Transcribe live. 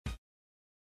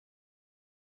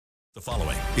The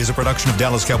following is a production of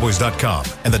DallasCowboys.com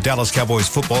and the Dallas Cowboys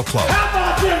Football Club.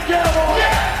 How about them Cowboys?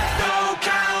 Go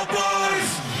Cowboys!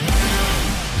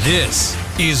 This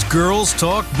is Girls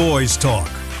Talk, Boys Talk,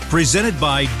 presented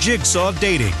by Jigsaw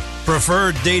Dating,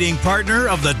 preferred dating partner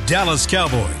of the Dallas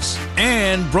Cowboys,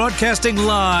 and broadcasting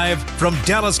live from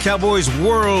Dallas Cowboys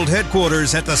World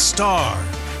Headquarters at the Star.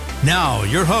 Now,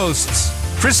 your hosts,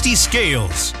 Christy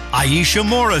Scales, Aisha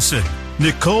Morrison,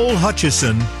 Nicole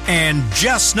Hutchison, and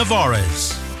Jess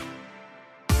Navarez.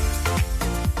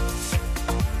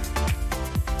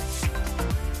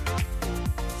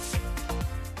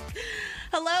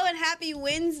 Hello and happy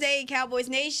Wednesday, Cowboys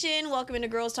Nation. Welcome into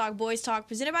Girls Talk, Boys Talk,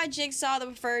 presented by Jigsaw, the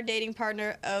preferred dating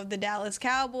partner of the Dallas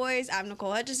Cowboys. I'm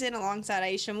Nicole Hutchison alongside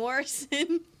Aisha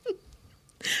Morrison,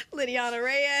 Lydiana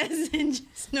Reyes, and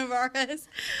Jess Navarez.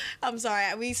 I'm sorry,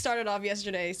 we started off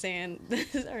yesterday saying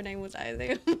her name was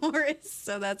Isaiah Morris,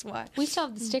 so that's why. We still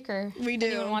have the sticker. We do.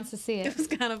 Anyone wants to see it. It was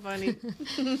kind of funny.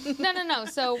 No.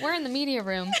 So we're in the media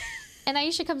room, and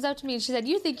Aisha comes up to me and she said,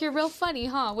 "You think you're real funny,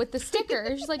 huh, with the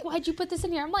sticker?" She's like, "Why'd you put this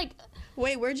in here?" I'm like,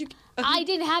 Wait, where'd you... I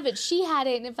didn't have it. She had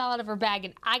it, and it fell out of her bag,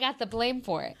 and I got the blame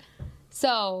for it.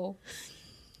 So...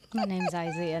 My name's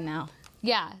Isaiah now.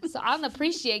 Yeah, so I don't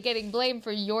appreciate getting blamed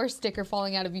for your sticker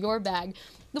falling out of your bag.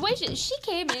 The way she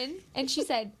came in and she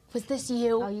said, "Was this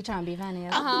you?" Oh, you trying to be funny?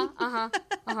 And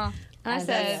I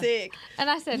said, Sick.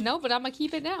 "No, but I'm gonna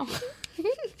keep it now."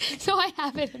 So I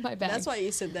have it in my bag. That's why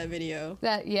you said that video.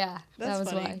 That That's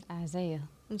was funny. why. Isaiah.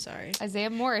 I'm sorry. Isaiah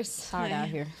Morris. It's hard out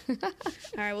here. All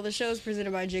right, well, the show is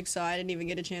presented by Jigsaw. I didn't even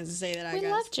get a chance to say that. We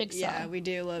love Jigsaw. Yeah, we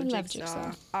do love We love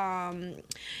Jigsaw. Jigsaw.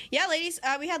 Yeah, ladies,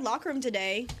 we had locker room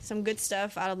today. Some good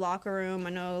stuff out of locker room. I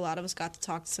know a lot of us got to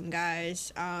talk to some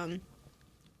guys. Oh my God,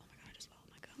 I just swallowed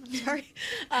my gum. I'm sorry.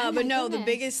 But no, the goodness.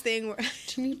 biggest thing.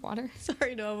 Do you need water?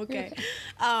 Sorry, no, I'm okay.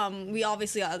 We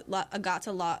obviously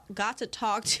got to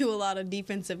talk to a lot of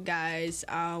defensive guys.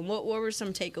 What were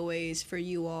some takeaways for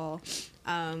you all?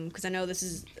 Because I know this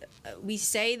is, we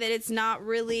say that it's not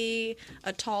really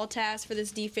a tall task for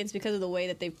this defense because of the way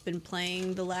that they've been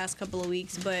playing the last couple of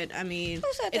weeks. But I mean,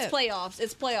 it's playoffs.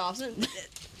 It's playoffs.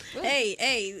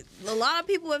 Hey, a lot of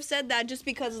people have said that just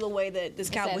because of the way that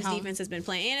this Cowboys defense has been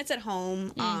playing, and it's at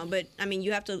home. But I mean,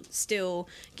 you have to still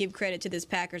give credit to this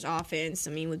Packers offense.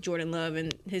 I mean, with Jordan Love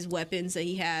and his weapons that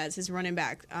he has, his running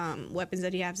back weapons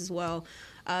that he has as well.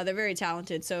 They're very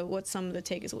talented. So what's some of the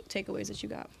takeaways that you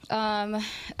got?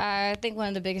 I think one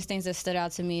of the biggest things that stood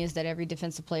out to me is that every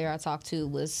defensive player I talked to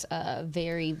was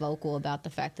very vocal about the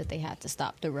fact that they had to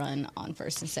stop the run on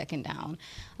first and second down.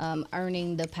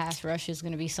 Earning the pass rush is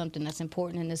going to be something that's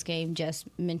important in this game. Just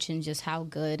mentioned just how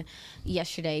good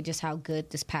yesterday, just how good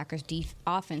this Packers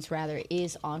offense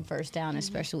is on first down,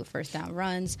 especially with first down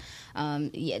runs.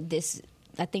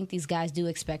 I think these guys do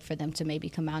expect for them to maybe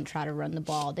come out and try to run the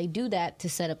ball. They do that to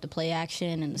set up the play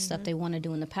action and the stuff they want to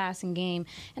do in the passing game.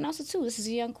 And also, too, this is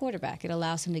a young quarterback. It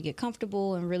allows him to get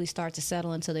comfortable and really start to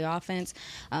settle into the offense.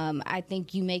 I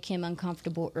think you make him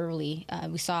uncomfortable early.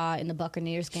 We saw in the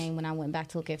Buccaneers game when I went back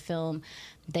to look at film,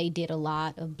 they did a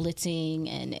lot of blitzing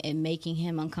and making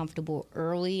him uncomfortable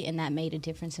early, and that made a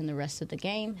difference in the rest of the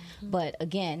game. But,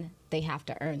 again, they have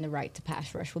to earn the right to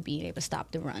pass rush with being able to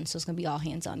stop the run. So it's going to be all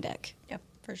hands on deck. Yep,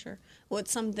 for sure. Well,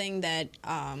 it's something that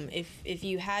if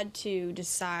you had to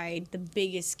decide the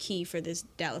biggest key for this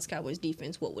Dallas Cowboys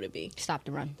defense, what would it be? Stop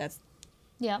the run. That's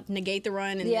Yep. negate the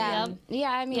run. And Yeah, then,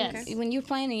 yeah. I mean, Yes. when you're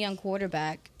playing a young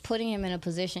quarterback, putting him in a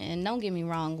position, and don't get me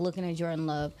wrong, looking at Jordan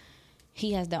Love,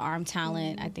 he has the arm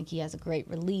talent. I think he has a great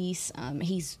release.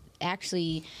 He's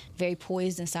actually very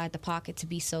poised inside the pocket to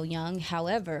be so young.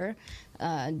 However,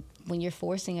 when you're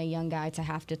forcing a young guy to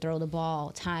have to throw the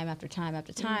ball time after time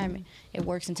after time, it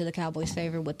works into the Cowboys'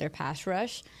 favor with their pass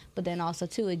rush. But then also,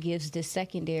 too, it gives this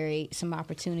secondary some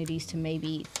opportunities to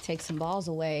maybe take some balls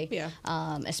away,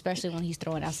 especially when he's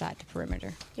throwing outside the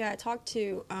perimeter. Yeah, I talked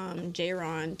to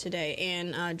J-Ron today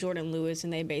and Jordan Lewis,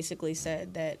 and they basically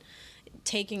said that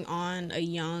taking on a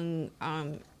young,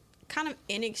 kind of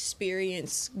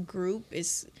inexperienced group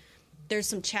there's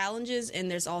some challenges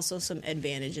and there's also some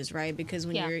advantages, right? Because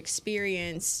when you're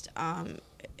experienced,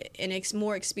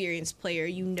 more experienced player,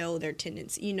 you know their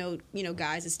tendencies, you know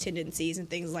guys' tendencies and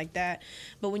things like that.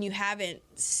 But when you haven't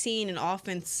seen an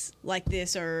offense like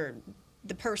this or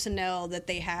the personnel that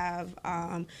they have,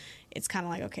 it's kind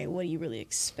of like, okay, what do you really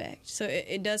expect? So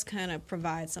it does kind of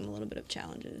provide a little bit of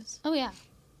challenges. Oh, yeah.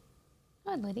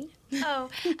 Go ahead, Liddy.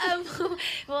 Well,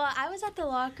 I was at the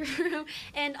locker room,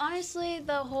 and honestly,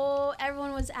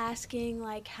 everyone was asking,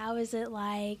 like, how is it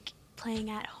like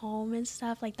playing at home and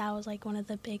stuff? Like, that was, like, one of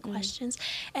the big questions.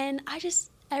 And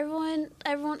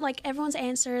everyone's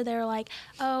answer, they're like,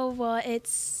 oh, well,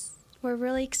 we're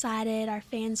really excited. Our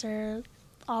fans are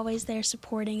always there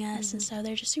supporting us, and so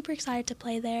they're just super excited to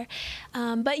play there.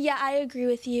 But yeah, I agree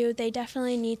with you. They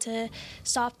definitely need to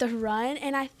stop the run,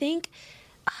 and I think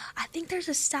there's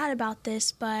a stat about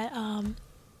this, but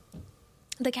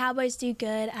the Cowboys do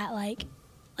good at like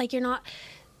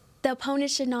the opponent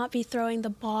should not be throwing the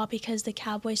ball because the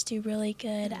Cowboys do really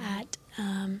good at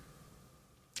Stopping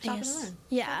the run.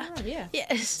 Yeah.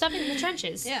 Yes. Stopping the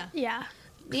trenches. Yeah. Yeah.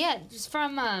 Yeah, just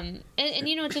from and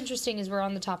you know what's interesting is we're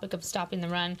on the topic of stopping the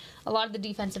run. A lot of the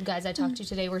defensive guys I talked to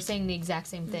today were saying the exact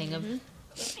same thing of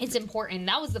it's important.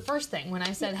 That was the first thing when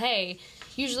I said, hey,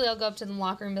 usually I'll go up to the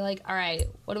locker room and be like, all right,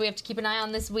 what do we have to keep an eye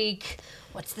on this week?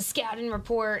 What's the scouting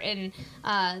report? And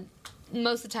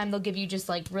most of the time they'll give you just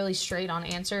like really straight on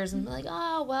answers and be like,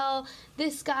 oh, well,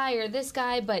 this guy or this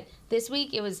guy. But this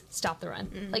week it was stop the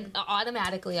run. Like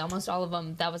automatically, almost all of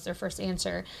them, that was their first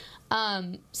answer.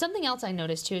 Something else I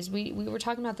noticed too is we were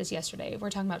talking about this yesterday. We're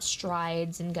talking about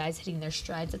strides and guys hitting their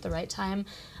strides at the right time.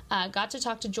 Got to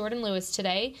talk to Jordan Lewis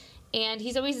today, and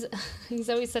he's always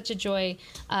such a joy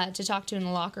to talk to in the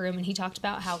locker room. And he talked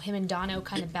about how him and Dono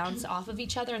kind of bounce off of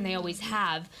each other, and they always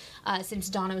have since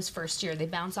Dono's first year. They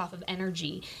bounce off of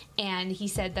energy, and he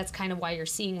said that's kind of why you're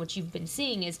seeing what you've been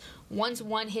seeing is once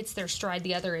one hits their stride,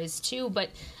 the other is too.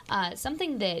 But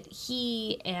something that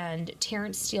he and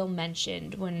Terrence Steele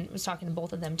mentioned when I was talking to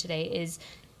both of them today is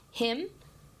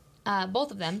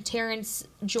both of them, Terrence,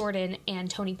 Jordan, and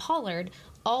Tony Pollard,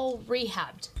 all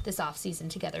rehabbed this offseason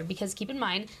together because keep in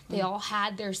mind, they all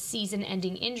had their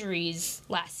season-ending injuries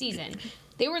last season.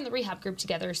 They were in the rehab group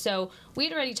together, so we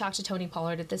had already talked to Tony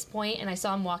Pollard at this point, and I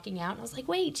saw him walking out, and I was like,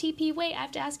 wait, TP, wait, I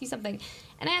have to ask you something.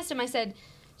 And I asked him, I said,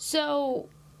 so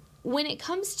when it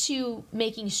comes to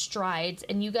making strides,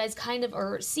 and you guys kind of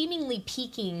are seemingly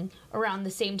peaking around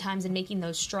the same times and making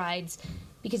those strides,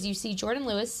 because you see Jordan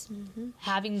Lewis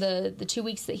having the 2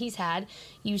 weeks that he's had.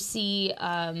 You see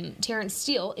Terrence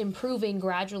Steele improving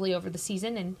gradually over the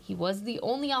season, and he was the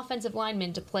only offensive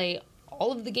lineman to play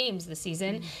all of the games this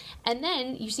season. And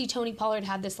then you see Tony Pollard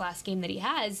have this last game that he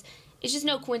has. It's just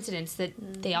no coincidence that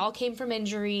they all came from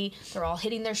injury. They're all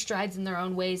hitting their strides in their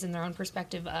own ways, in their own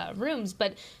perspective rooms.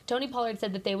 But Tony Pollard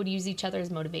said that they would use each other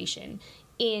as motivation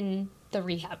in the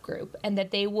rehab group, and that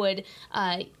they would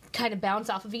kind of bounce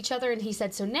off of each other. And he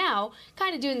said, so now,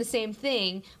 kind of doing the same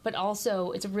thing, but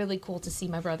also it's really cool to see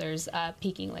my brothers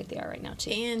peaking like they are right now,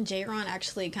 too. And J-Ron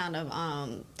actually kind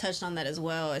of touched on that as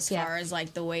well, as far as,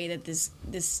 like, the way that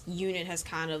this unit has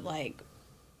kind of, like,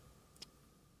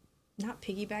 not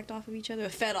piggybacked off of each other,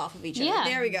 but fed off of each other. Yeah.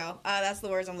 There we go. That's the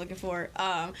words I'm looking for.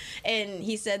 And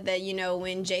he said that, you know,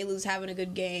 when J-Lou's having a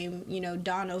good game, you know,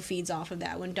 Dono feeds off of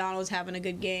that. When Dono's having a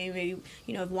good game, maybe,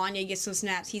 you know, if Wanya gets some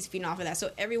snaps, he's feeding off of that. So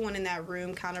everyone in that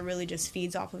room kind of really just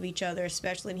feeds off of each other,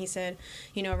 especially, and he said,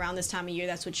 you know, around this time of year,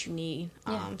 that's what you need.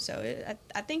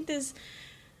 I think this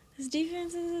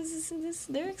defense is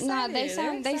they're excited.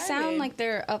 No, they sound like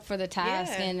they're up for the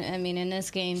task. Yeah. And I mean, in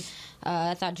this game,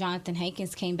 I thought Jonathan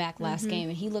Hankins came back last game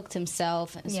and he looked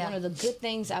himself. It's one of the good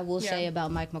things I will say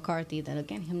about Mike McCarthy that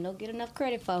again him don't get enough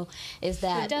credit for is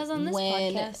that He does on this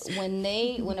podcast.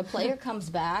 when a player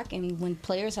comes back and when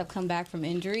players have come back from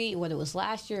injury, whether it was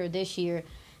last year or this year,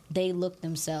 they look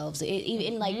themselves.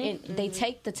 They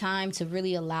take the time to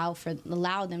really allow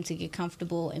them to get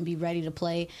comfortable and be ready to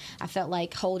play. I felt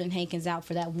like holding Hankins out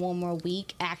for that one more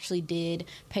week actually did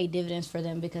pay dividends for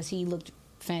them because he looked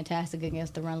fantastic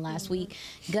against the run last week.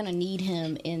 Gonna need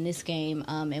him in this game.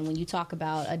 And when you talk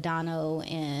about a Dono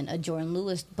and a Jordan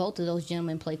Lewis, both of those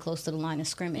gentlemen play close to the line of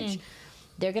scrimmage.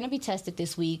 They're gonna be tested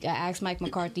this week. I asked Mike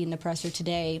McCarthy in the presser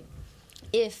today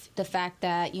if the fact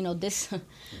that, you know, this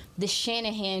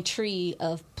Shanahan tree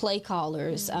of play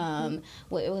callers,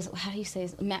 what it was, how do you say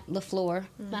it? Matt LaFleur,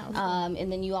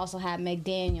 and then you also have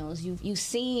McDaniels. You've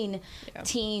seen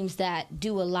teams that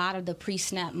do a lot of the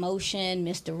pre-snap motion,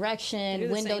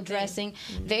 misdirection, window dressing,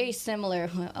 very similar.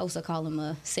 I also call him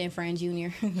a San Fran Jr.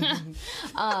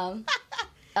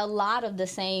 A lot of the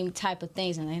same type of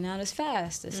things, and they're not as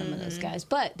fast as some of those guys,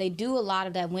 but they do a lot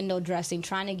of that window dressing,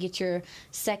 trying to get your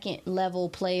second level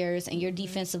players and your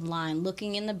defensive line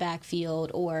looking in the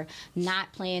backfield or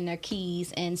not playing their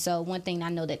keys. And so one thing I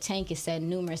know that Tank has said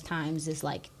numerous times is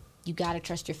like, you got to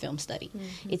trust your film study.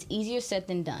 It's easier said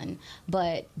than done,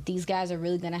 but these guys are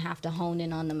really going to have to hone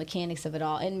in on the mechanics of it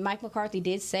all. And Mike McCarthy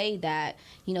did say that,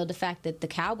 you know, the fact that the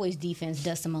Cowboys defense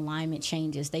does some alignment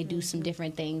changes, they do some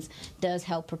different things, does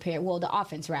help prepare, well, the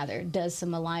offense rather, does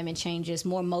some alignment changes,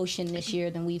 more motion this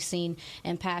year than we've seen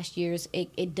in past years.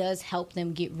 It does help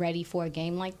them get ready for a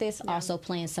game like this. Also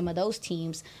playing some of those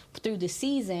teams through the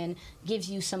season gives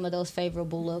you some of those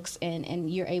favorable looks,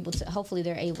 and you're able to, hopefully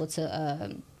they're able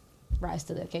to rise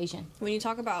to the occasion. When you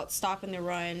talk about stopping the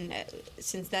run,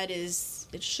 since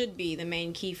it should be the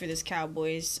main key for this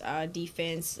Cowboys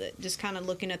defense, just kind of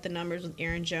looking at the numbers with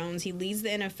Aaron Jones, he leads the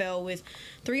NFL with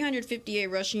 358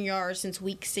 rushing yards since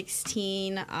week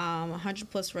 16,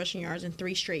 100-plus rushing yards in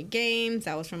 3 straight games.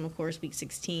 That was from, of course, week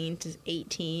 16 to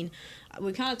 18.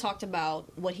 We kind of talked about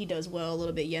what he does well a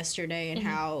little bit yesterday and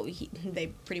how they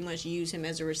pretty much use him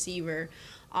as a receiver.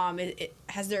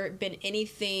 Has there been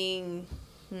anything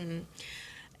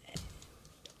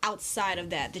outside of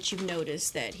that you've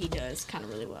noticed that he does kind of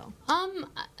really well?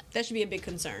 That should be a big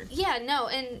concern. Yeah, no,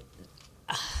 and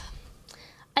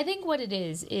I think what it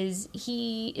is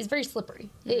he is very slippery,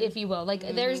 if you will. Like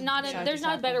there's not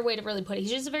a better way to really put it. He's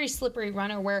just a very slippery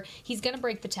runner where he's going to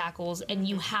break the tackles, and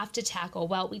you have to tackle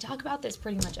well. We talk about this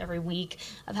pretty much every week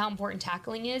of how important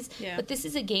tackling is. Yeah. But this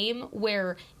is a game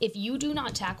where if you do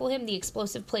not tackle him, the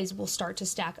explosive plays will start to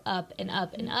stack up and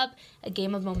up and up. A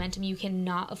game of momentum. You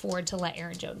cannot afford to let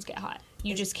Aaron Jones get hot.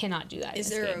 You just cannot do that. Is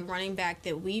there a running back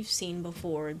that we've seen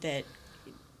before that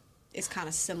is kind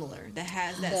of similar, that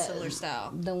has that similar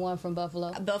style? The one from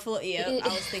Buffalo? Buffalo, yeah. I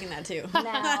was thinking that too.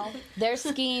 Now, their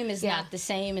scheme is not the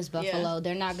same as Buffalo. Yeah.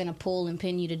 They're not going to pull and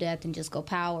pin you to death and just go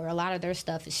power. A lot of their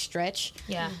stuff is stretch.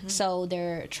 Yeah. So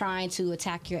they're trying to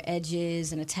attack your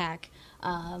edges and attack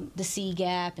the C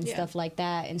gap and stuff like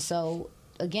that. And so,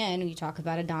 again, you talk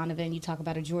about a Donovan, you talk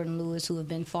about a Jordan Lewis, who have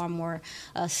been far more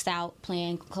stout,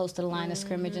 playing close to the line of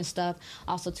scrimmage and stuff.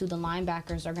 Also, too, the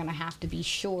linebackers are going to have to be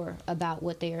sure about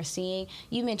what they are seeing.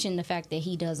 You mentioned the fact that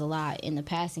he does a lot in the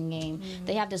passing game.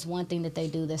 They have this one thing that they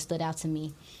do that stood out to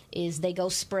me, is they go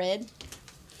spread.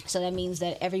 So that means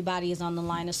that everybody is on the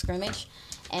line of scrimmage.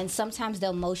 And sometimes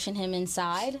they'll motion him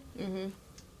inside,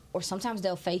 or sometimes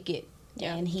they'll fake it.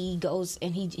 Yeah. And he goes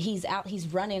and he's out. He's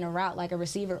running a route like a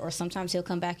receiver, or sometimes he'll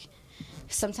come back.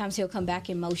 Sometimes he'll come back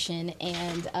in motion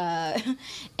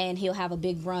and he'll have a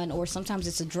big run, or sometimes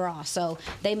it's a draw. So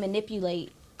they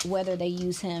manipulate whether they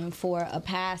use him for a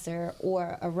passer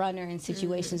or a runner in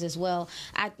situations as well.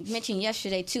 I mentioned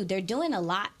yesterday too. They're doing a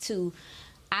lot to.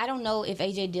 I don't know if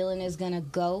A.J. Dillon is gonna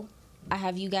go.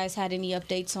 Have you guys had any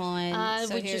updates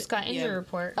on? We just got injury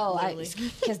report. Oh,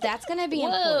 because that's going to be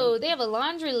important. Whoa, they have a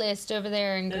laundry list over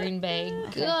there in Green Bay.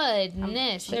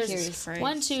 Goodness. There's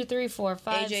 1, 2, 3, 4,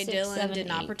 5, A.J. 6, Dillon 7, did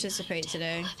not 8, participate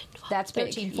today. 11, 12, that's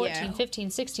 13, big. 14, 15,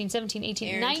 16, 17, 18,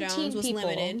 Aaron 19 Jones was people.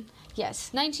 Limited.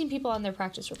 Yes. 19 people on their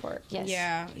practice report. Yes.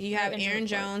 Yeah. You have Aaron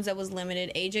Jones that was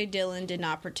limited. A.J. Dillon did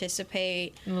not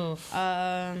participate. Oof.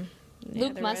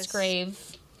 Luke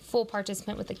Musgrave, full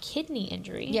participant with a kidney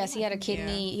injury. Yes, he had a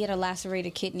kidney. He had a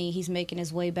lacerated kidney. He's making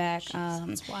his way back.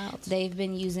 That's wild. They've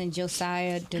been using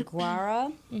Josiah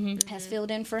DeGuara has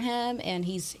filled in for him, and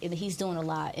he's doing a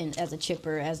lot as a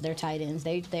chipper as their tight ends.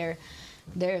 They're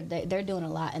doing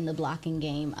a lot in the blocking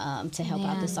game to help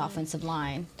out this offensive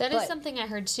line. That is something I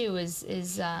heard too.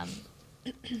 Is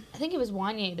I think it was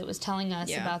Wanye that was telling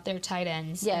us about their tight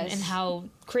ends and how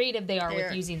creative they are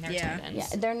with using their tight ends.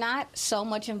 Yeah, they're not so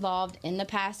much involved in the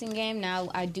passing game. Now,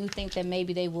 I do think that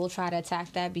maybe they will try to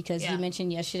attack that, because you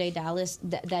mentioned yesterday Dallas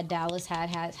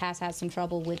has had some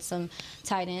trouble with some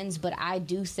tight ends, but I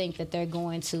do think that they're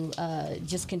going to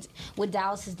with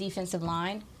Dallas's defensive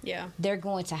line, they're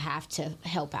going to have to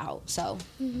help out. So,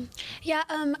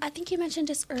 I think you mentioned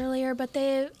this earlier, but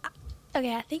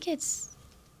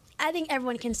I think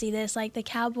everyone can see this. Like, the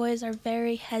Cowboys are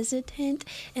very hesitant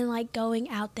in, like, going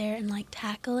out there and, like,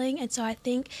 tackling. And so I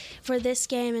think for this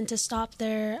game and to stop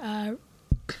their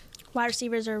wide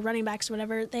receivers or running backs or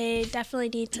whatever, they definitely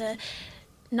need to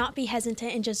not be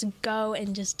hesitant and just go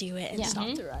and just do it and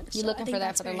stop the run. You're looking for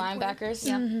that for the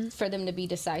linebackers, for them to be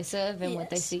decisive in what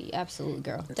they see. Absolutely,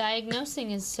 girl.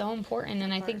 Diagnosing is so important,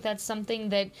 and I think that's something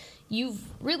that you've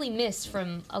really missed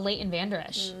from a Leighton Vander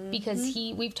Esch, because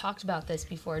we've talked about this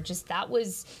before. Just that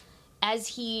was as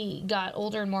he got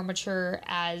older and more mature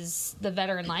as the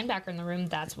veteran linebacker in the room,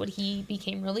 that's what he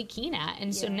became really keen at.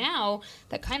 And so now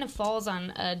that kind of falls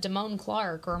on a Damone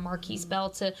Clark or a Marquise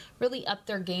Bell to really up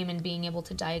their game and being able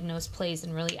to diagnose plays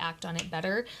and really act on it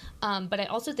better. But I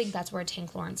also think that's where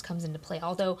Tank Lawrence comes into play.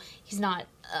 Although he's not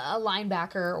a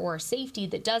linebacker or a safety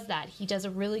that does that, he does a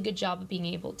really good job of being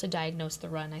able to diagnose the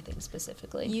run, I think,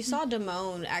 specifically. You saw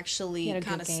Damone actually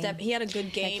kind of step. He had a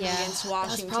good game against Washington.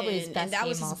 That was probably his best and that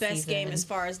was game his all best season. game as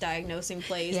far as diagnosing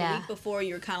plays. Yeah. The week before,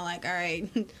 you were kind of like, all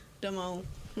right, Damone,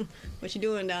 what you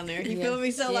doing down there? You feel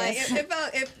me? So, like,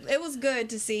 it was good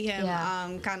to see him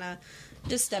kind of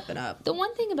just stepping up. The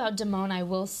one thing about Damone I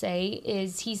will say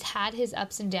is he's had his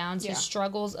ups and downs, his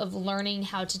struggles of learning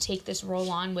how to take this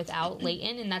role on without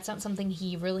Leighton, and that's not something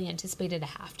he really anticipated to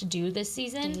have to do this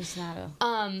season. He's not a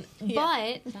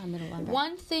But not a middle linebacker.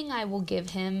 one thing I will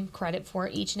give him credit for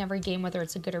each and every game, whether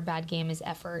it's a good or bad game, is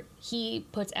effort. He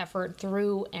puts effort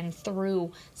through and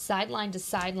through, sideline to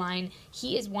sideline.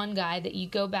 He is one guy that you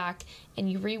go back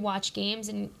and you rewatch games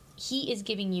and he is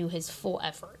giving you his full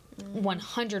effort.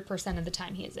 100% of the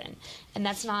time he is in, and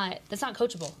that's not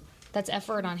coachable. That's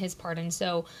effort on his part, and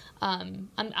so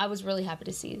I was really happy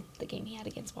to see the game he had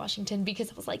against Washington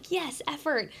because I was like, yes,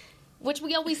 effort, which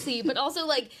we always see, but also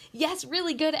like, yes,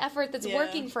 really good effort that's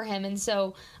working for him, and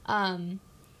so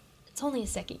it's only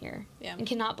his second year, and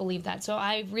cannot believe that. So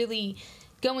I really,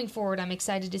 going forward, I'm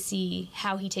excited to see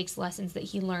how he takes lessons that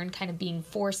he learned, kind of being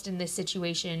forced in this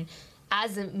situation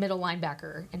as a middle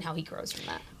linebacker, and how he grows from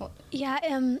that. Yeah,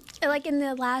 like in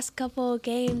the last couple of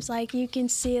games, like you can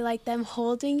see like them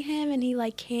holding him and he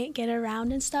like can't get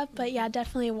around and stuff. But yeah,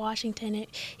 definitely in Washington,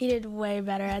 he did way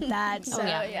better at that. So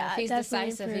if he's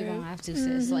decisive, he won't have to,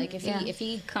 sis. Like if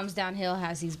he comes downhill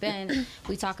as he's been,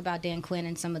 we talk about Dan Quinn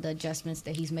and some of the adjustments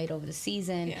that he's made over the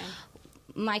season. Yeah.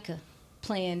 Micah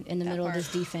playing in the middle of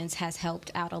this defense has helped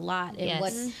out a lot. And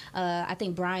what I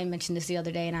think Brian mentioned this the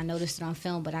other day, and I noticed it on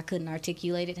film, but I couldn't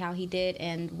articulate it how he did.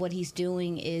 And what he's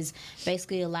doing is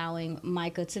basically allowing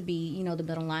Micah to be, the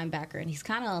middle linebacker, and he's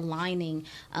kind of aligning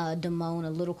Damone a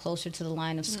little closer to the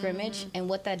line of scrimmage. And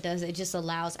what that does, it just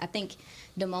allows. I think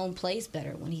Damone plays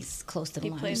better when he's close to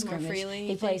the line of scrimmage. He plays more freely.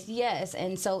 He plays, yes,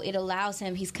 and so it allows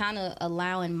him. He's kind of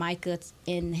allowing Micah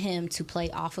and him to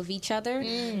play off of each other,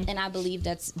 and I believe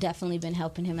that's definitely been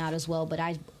helping him out as well. But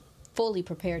I'm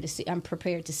prepared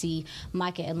to see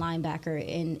Micah at linebacker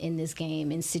in this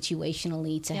game and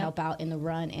situationally to help out in the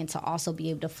run and to also be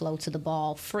able to flow to the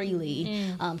ball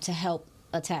freely to help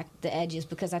attack the edges,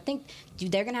 because I think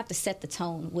they're going to have to set the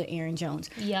tone with Aaron Jones.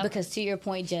 Because to your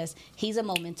point, Jess, he's a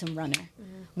momentum runner.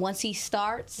 Once he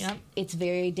starts, it's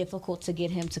very difficult to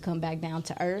get him to come back down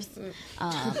to earth.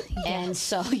 And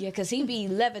so, because he be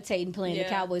levitating playing the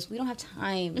Cowboys. We don't have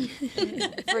time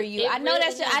for you. I know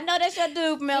that's your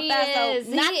dude, Mel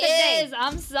Paso. Not today.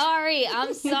 I'm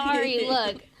sorry.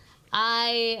 Look,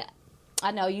 I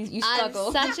know you struggle.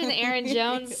 I'm such an Aaron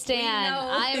Jones stan.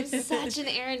 I am such an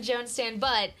Aaron Jones stan,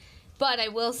 but I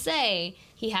will say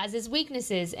he has his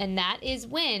weaknesses, and that is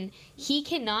when he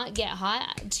cannot get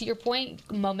hot. To your point,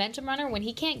 momentum runner, when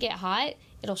he can't get hot,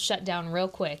 it'll shut down real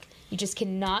quick. You just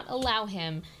cannot allow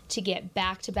him to get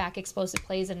back-to-back explosive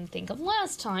plays. And think of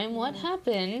last time, what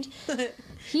happened?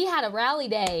 He had a rally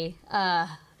day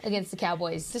against the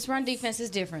Cowboys. This run defense is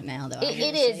different now, though.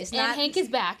 It is. And Hank is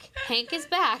back.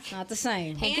 Not the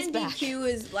same. Hank is back. DQ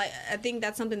is like, I think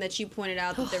that's something that you pointed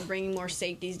out, that they're bringing more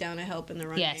safeties down to help in the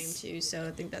run game too. So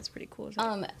I think that's pretty cool.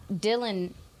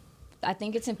 Dylan, I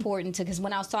think it's important because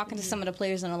when I was talking to some of the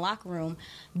players in the locker room,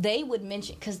 they would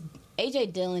mention, because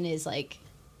AJ Dillon is like,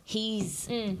 he's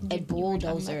a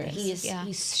bulldozer. He's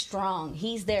strong.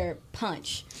 He's their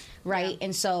punch, right?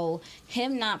 And so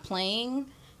him not playing,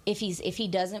 if he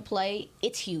doesn't play,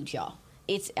 it's huge, y'all.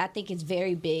 I think it's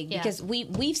very big because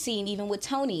we've seen, even with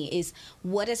Tony, is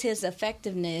what is his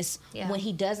effectiveness when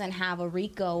he doesn't have a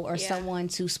Rico or someone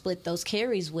to split those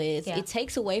carries with. It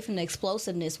takes away from the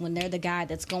explosiveness when they're the guy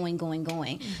that's going.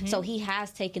 So he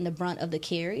has taken the brunt of the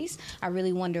carries. I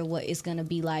really wonder what it's going to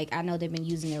be like. I know they've been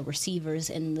using their receivers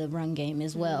in the run game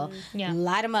as well.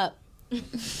 Light them up.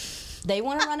 They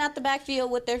want to run out the backfield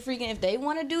with their freaking. If they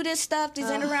want to do this stuff, this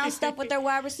end around stuff with their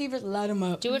wide receivers, light them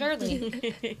up. Do it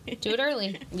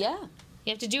early. Yeah. You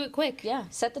have to do it quick. Yeah.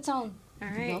 Set the tone. All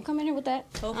right. Don't come in here with that.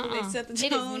 Hopefully they set the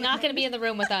tone. It is not going to be in the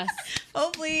room with us.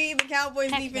 Hopefully the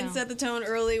Cowboys defense set the tone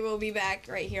early. We'll be back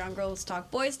right here on Girls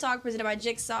Talk Boys Talk, presented by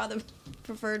Jigsaw, the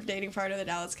preferred dating partner of the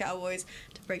Dallas Cowboys,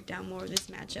 to break down more of this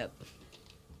matchup.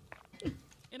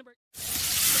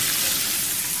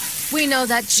 We know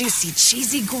that juicy,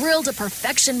 cheesy, grilled to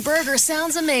perfection burger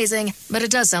sounds amazing, but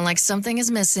it does sound like something is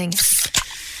missing.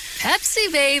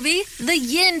 Pepsi, baby. The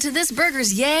yin to this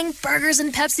burger's yang. Burgers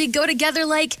and Pepsi go together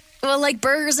like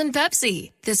burgers and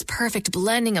Pepsi. This perfect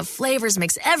blending of flavors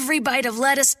makes every bite of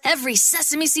lettuce, every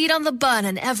sesame seed on the bun,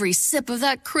 and every sip of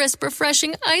that crisp,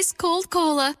 refreshing, ice-cold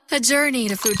cola a journey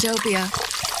to Foodtopia.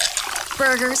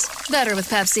 Burgers, better with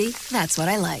Pepsi. That's what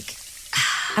I like.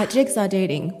 At Jigsaw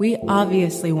Dating, we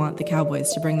obviously want the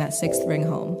Cowboys to bring that 6th ring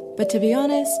home. But to be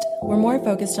honest, we're more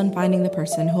focused on finding the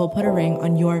person who will put a ring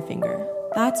on your finger.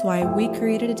 That's why we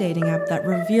created a dating app that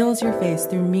reveals your face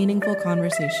through meaningful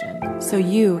conversation, so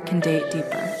you can date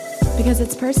deeper. Because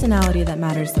it's personality that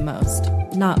matters the most,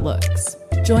 not looks.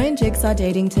 Join Jigsaw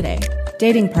Dating today,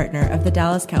 dating partner of the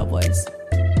Dallas Cowboys.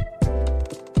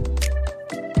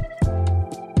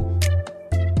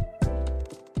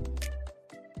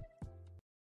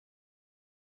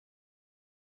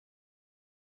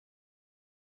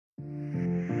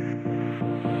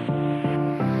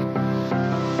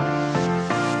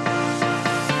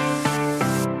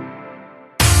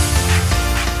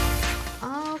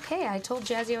 I told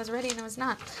Jazzy I was ready and I was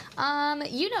not.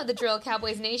 You know the drill,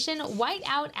 Cowboys Nation. White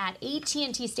out at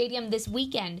AT&T Stadium this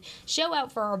weekend. Show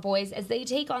out for our boys as they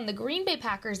take on the Green Bay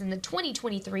Packers in the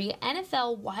 2023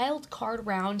 NFL Wild Card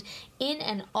Round in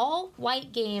an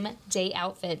all-white game day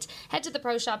outfit. Head to the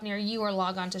pro shop near you or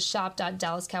log on to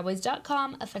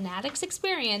shop.dallascowboys.com, a Fanatics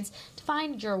experience, to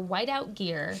find your whiteout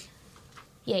gear.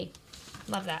 Yay.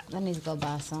 Love that. I need to go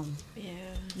buy some. Yeah.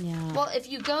 Well, if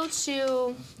you go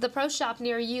to the pro shop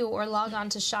near you or log on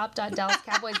to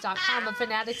shop.dallascowboys.com, a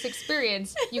Fanatics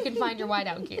experience, you can find your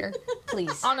whiteout gear.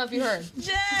 Please. I don't know if you heard.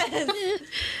 Jess!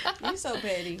 You're so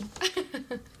petty.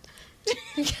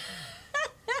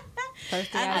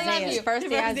 First the I love Isaiah. you. First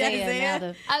the Isaiah. Now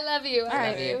the... I love you.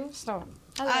 I love you. Stop.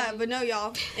 But no,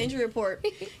 y'all. Injury report.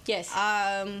 Yes.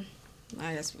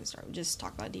 I guess we can start. Just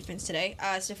talk about defense today.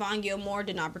 Stephon Gilmore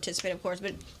did not participate, of course,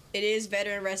 but it is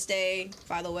Veteran Rest Day,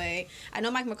 by the way. I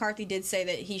know Mike McCarthy did say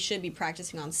that he should be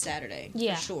practicing on Saturday,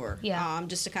 for sure. Yeah.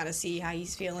 Just to kind of see how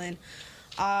he's feeling.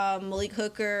 Malik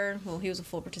Hooker, well, he was a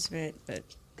full participant, but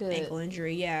ankle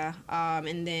injury, yeah.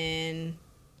 And then,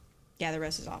 the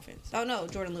rest is offense. Oh, no,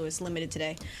 Jordan Lewis, limited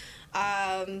today.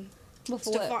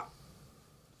 Before what?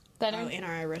 Veteran?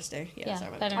 NRI Rest Day. Yeah, sorry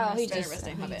about Veteran that. Rest he's Rest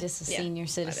Day, my bad. just a Yeah, senior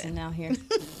citizen now here.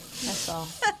 That's all.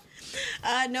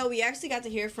 No, we actually got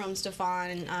to hear from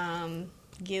Stephon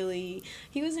Gilly.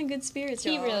 He was in good spirits,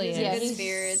 y'all. He really is. He was in Yeah, good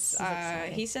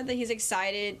spirits. He said that he's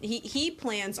excited. He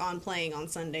plans on playing on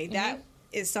Sunday. Mm-hmm. That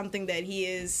is something that he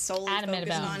is solely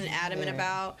focused on and adamant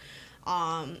about.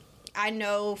 I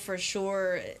know for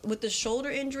sure with the shoulder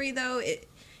injury though,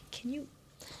 can you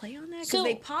play on that? Because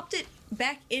they popped it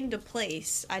back into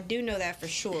place. I do know that for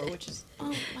sure, which is...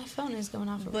 Oh, my phone is going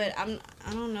off. But I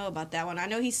don't know about that one. I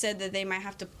know he said that they might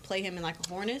have to play him in like a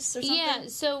harness or something. Yeah,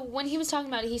 so when he was talking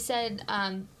about it, he said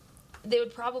they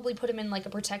would probably put him in like a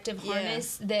protective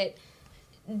harness that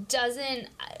doesn't...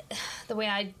 The way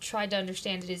I tried to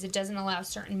understand it is it doesn't allow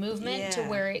certain movement to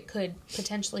where it could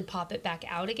potentially pop it back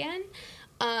out again.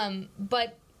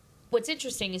 But what's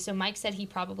interesting is, so Mike said he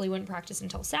probably wouldn't practice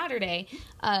until Saturday.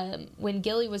 When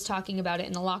Gilly was talking about it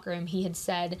in the locker room, he had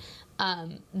said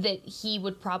that he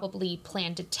would probably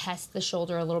plan to test the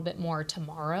shoulder a little bit more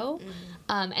tomorrow.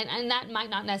 Mm-hmm. And that might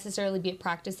not necessarily be at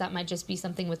practice. That might just be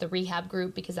something with the rehab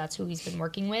group because that's who he's been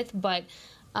working with. But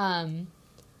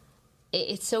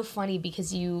it's so funny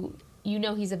because you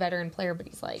know he's a veteran player, but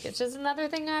he's like, it's just another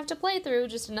thing I have to play through,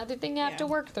 just another thing I have to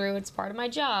work through. It's part of my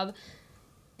job.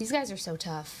 These guys are so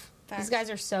tough. These guys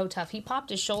are so tough. He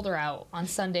popped his shoulder out on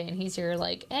Sunday, and he's here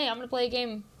like, hey, I'm going to play a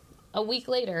game a week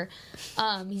later.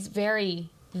 He's very,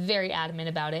 very adamant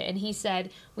about it. And he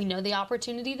said, we know the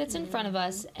opportunity that's in front of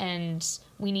us, and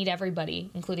we need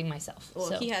everybody, including myself. Well,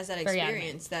 so, he has that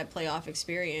experience, that playoff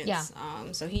experience. Yeah.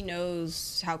 So he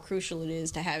knows how crucial it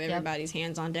is to have everybody's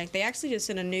hands on deck. They actually just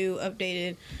sent a new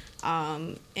updated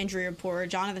injury report.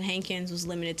 Jonathan Hankins was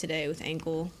limited today with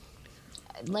ankle.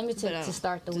 Limited to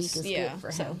start the week is good for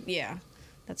him. So,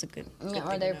 that's a good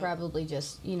or they're probably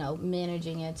just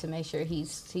managing it to make sure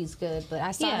he's good. But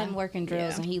I saw him working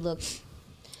drills and he looked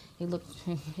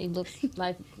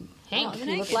like Hank.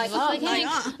 He looked like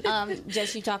Hank.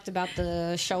 Jess, you talked about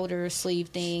the shoulder sleeve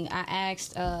thing. I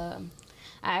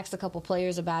asked a couple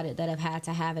players about it that have had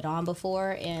to have it on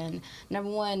before, and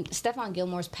number one, Stephon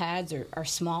Gilmore's pads are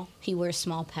small. He wears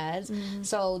small pads,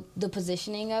 so the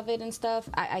positioning of it and stuff,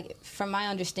 from my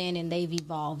understanding, they've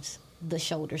evolved the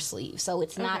shoulder sleeve, so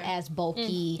it's not as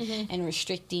bulky and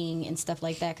restricting and stuff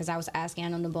like that, because I was asking, I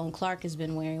know Nabone Clark has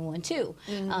been wearing one too,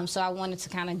 so I wanted to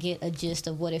kind of get a gist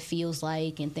of what it feels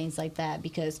like and things like that,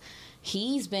 because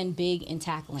he's been big in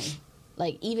tackling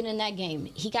Like, even in that game,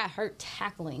 he got hurt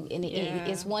tackling. And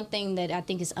it's one thing that I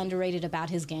think is underrated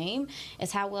about his game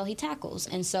is how well he tackles.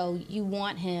 And so you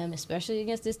want him, especially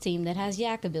against this team that has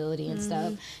yak ability and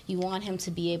stuff, you want him to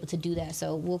be able to do that.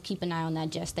 So we'll keep an eye on that,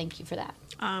 Jess. Thank you for that.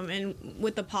 And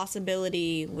with the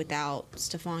possibility without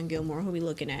Stephon Gilmore, who are we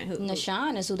looking at?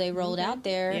 Nashawn is who they rolled out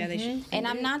there. Yeah, they should. And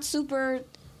I'm not super...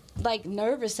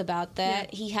 nervous about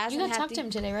that. He hasn't. You got talked to him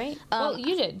today, right? Well,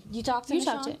 you did. You talked to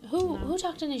him. Who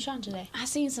talked to Nishan today? I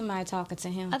seen somebody talking to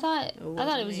him. I thought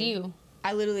it was you.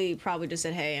 I literally probably just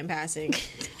said, "Hey, I'm passing."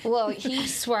 Well, he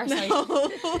swear.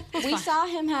 We saw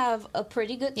him have a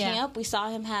pretty good camp. We saw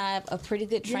him have a pretty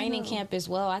good training camp as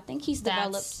well. I think he's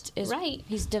developed. Right.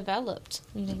 He's developed.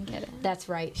 You didn't get it. That's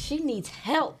right. She needs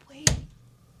help.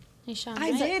 Nishan, I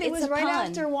did. It was right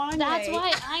after Wanye. That's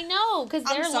why I know, because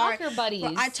they're locker buddies.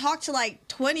 Well, I talked to like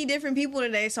 20 different people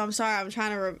today, so I'm sorry. I'm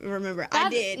trying to remember. I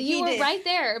did. You were right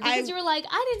there because you were like,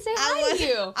 I didn't say hi to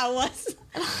you. I was.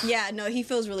 Yeah, no, he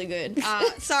feels really good.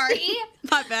 Sorry.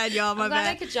 My bad, y'all. My I'm glad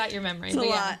bad. I could jot your memory. It's a lot.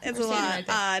 Yeah, It's a lot.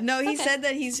 Right no, he said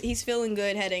that he's feeling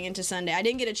good heading into Sunday. I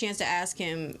didn't get a chance to ask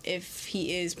him if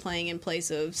he is playing in place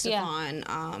of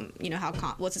Stephon. You know,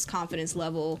 what's his confidence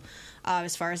level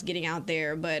as far as getting out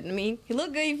there. But, I mean, he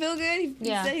looked good. He feel good. He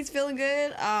said he's feeling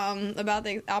good about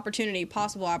the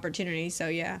possible opportunity. So,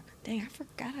 yeah. Dang, I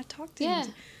forgot I talked to him.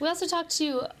 Yeah. We also talked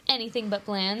to Anything But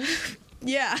Bland.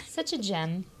 Yeah. Such a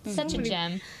gem. Such a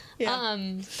gem. Yeah.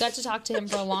 Got to talk to him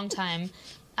for a long time.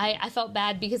 I felt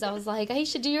bad because I was like, hey, you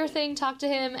should do your thing, talk to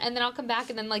him, and then I'll come back.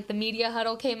 And then, like, the media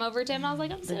huddle came over to him. And I was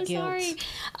like, I'm so sorry.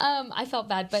 I felt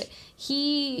bad. But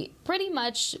he pretty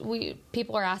much,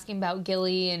 people are asking about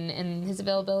Gilly and his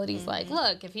availability. He's like,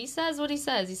 look, if he says what he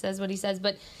says, he says what he says.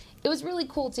 But it was really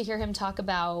cool to hear him talk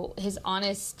about his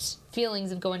honest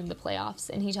feelings of going to the playoffs.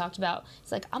 And he talked about,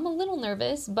 he's like, I'm a little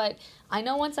nervous, but I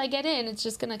know once I get in, it's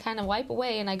just going to kind of wipe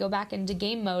away and I go back into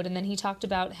game mode. And then he talked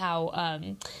about how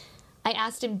I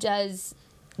asked him, does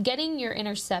getting your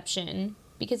interception,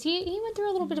 because he went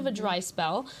through a little bit of a dry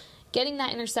spell, getting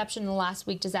that interception in the last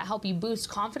week, does that help you boost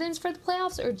confidence for the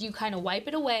playoffs, or do you kind of wipe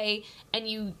it away and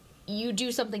you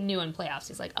do something new in playoffs?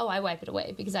 He's like, I wipe it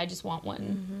away because I just want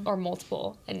one or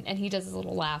multiple. And he does his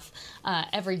little laugh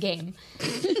every game.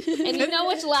 And you know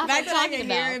which laugh I'm talking about. I can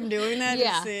hear him doing that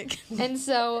is sick. And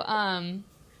so,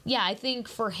 I think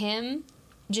for him,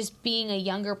 just being a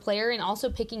younger player and also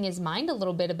picking his mind a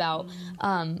little bit about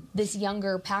this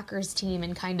younger Packers team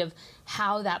and kind of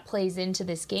how that plays into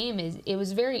this game, it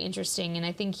was very interesting. And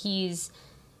I think he's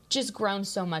just grown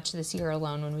so much this year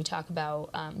alone when we talk about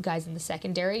guys in the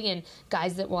secondary and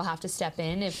guys that will have to step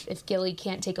in if Gilly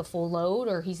can't take a full load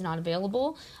or he's not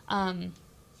available.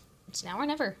 It's now or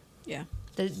never. Yeah.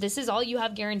 This is all you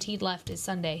have guaranteed left is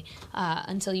Sunday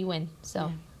until you win.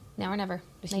 So now or never.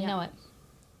 They know it.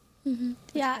 Mm-hmm.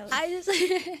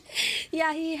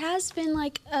 Yeah, he has been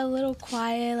like a little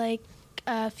quiet like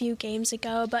a few games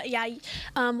ago, but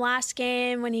last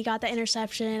game when he got the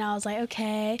interception, I was like,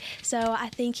 okay, so I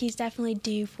think he's definitely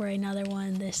due for another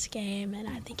one this game, and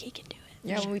I think he can do it.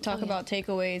 Yeah, when we talk about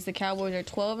takeaways, the Cowboys are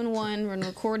 12-1. We're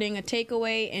recording a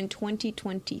takeaway in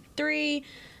 2023.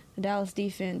 The Dallas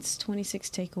defense,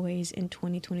 26 takeaways in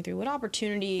 2023. What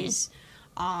opportunities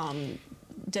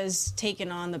does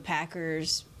taking on the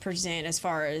Packers present as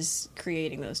far as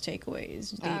creating those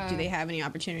takeaways? Do they have any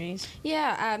opportunities?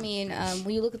 Yeah, I mean,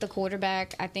 when you look at the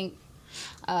quarterback, I think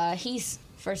he's,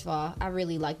 first of all, I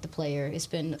really like the player. It's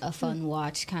been a fun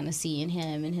watch kind of seeing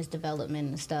him and his development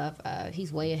and stuff.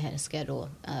 He's way ahead of schedule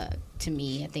to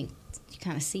me. I think you're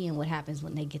kind of seeing what happens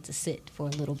when they get to sit for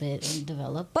a little bit and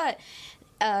develop. But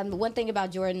one thing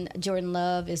about Jordan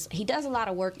Love is he does a lot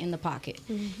of work in the pocket.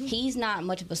 Mm-hmm. He's not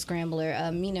much of a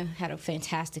scrambler. Mina had a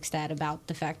fantastic stat about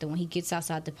the fact that when he gets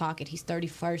outside the pocket, he's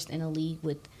 31st in the league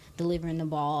with delivering the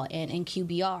ball and in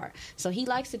QBR. So he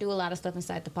likes to do a lot of stuff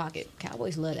inside the pocket.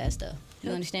 Cowboys love that stuff. You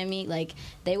understand me? Like,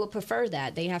 they would prefer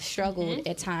that. They have struggled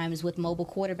at times with mobile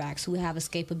quarterbacks who have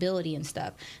escapability and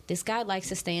stuff. This guy likes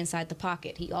to stay inside the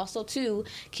pocket. He also, too,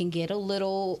 can get a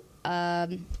little,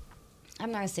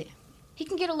 he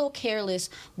can get a little careless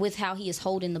with how he is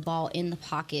holding the ball in the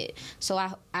pocket. So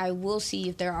I will see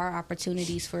if there are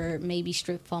opportunities for maybe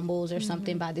strip fumbles or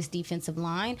something by this defensive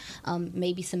line,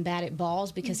 maybe some batted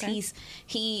balls, because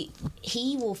he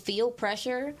will feel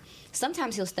pressure.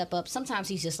 Sometimes he'll step up. Sometimes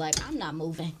he's just like, I'm not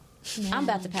moving. I'm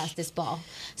about to pass this ball.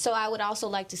 So I would also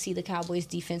like to see the Cowboys'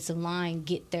 defensive line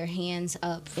get their hands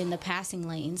up in the passing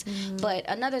lanes. But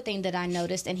another thing that I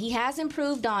noticed, and he has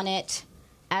improved on it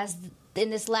as in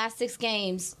this last 6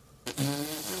 games.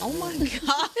 Oh my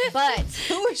God! But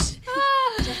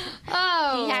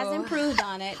he has improved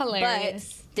on it.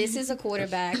 Hilarious. This is a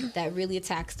quarterback that really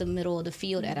attacks the middle of the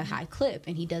field at a high clip,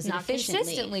 and he does it Not efficiently.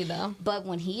 consistently, though. But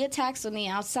when he attacks on the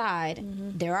outside,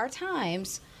 there are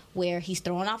times where he's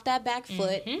throwing off that back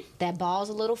foot, that ball's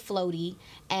a little floaty,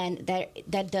 and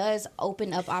that does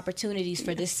open up opportunities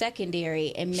for this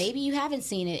secondary. And maybe you haven't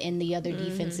seen it in the other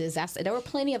defenses. There were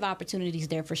plenty of opportunities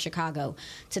there for Chicago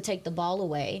to take the ball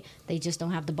away. They just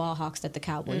don't have the ball hawks that the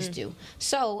Cowboys do.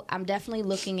 So I'm definitely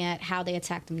looking at how they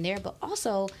attack them there, but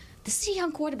also this is a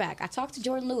young quarterback. I talked to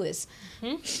Jordan Lewis.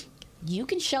 You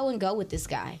can show and go with this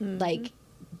guy. Like,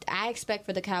 I expect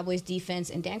for the Cowboys defense,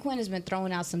 and Dan Quinn has been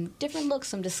throwing out some different looks,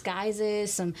 some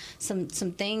disguises, some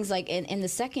things like in the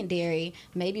secondary,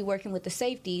 maybe working with the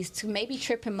safeties to maybe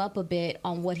trip him up a bit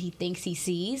on what he thinks he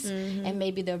sees, and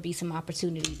maybe there'll be some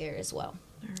opportunity there as well.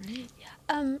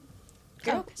 All right.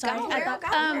 Go,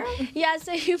 Yeah,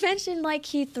 so you mentioned like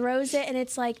he throws it and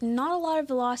it's like not a lot of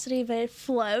velocity, but it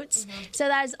floats. So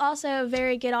that is also a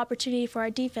very good opportunity for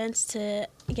our defense to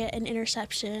get an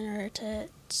interception or to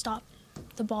stop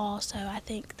the ball. So I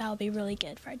think that will be really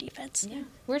good for our defense. Yeah.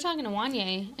 We were talking to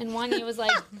Wanye, and Wanye was like,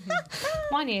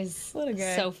 Wanye is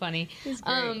so funny.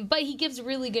 But he gives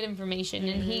really good information,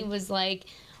 and he was like,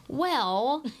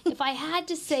 well, if I had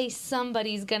to say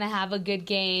somebody's going to have a good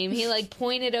game, he like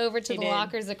pointed over to the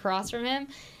lockers across from him.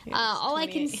 All I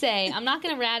can say, I'm not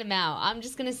going to rat him out. I'm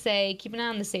just going to say keep an eye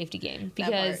on the safety game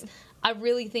because I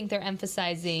really think they're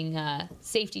emphasizing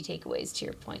safety takeaways. To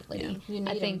your point, Liddy,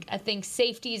 I think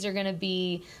safeties are going to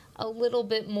be a little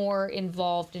bit more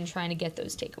involved in trying to get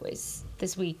those takeaways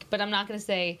this week. But I'm not going to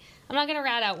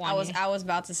rat out Wanye. I was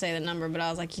about to say the number, but I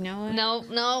was like, you know what?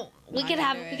 No. We could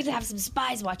have some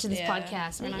spies watching this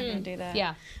podcast. We're not going to do that.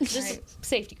 Yeah, just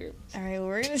safety group. All right, well,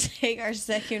 we're going to take our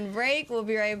second break. We'll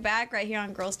be right back right here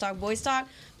on Girls Talk, Boys Talk,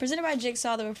 presented by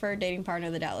Jigsaw, the preferred dating partner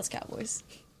of the Dallas Cowboys.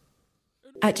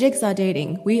 At Jigsaw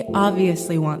Dating, we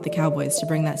obviously want the Cowboys to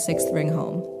bring that 6th ring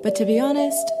home. But to be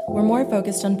honest, we're more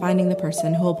focused on finding the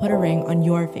person who will put a ring on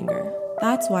your finger.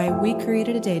 That's why we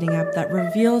created a dating app that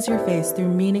reveals your face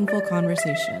through meaningful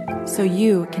conversation, so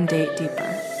you can date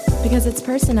deeper. Because it's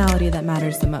personality that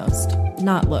matters the most,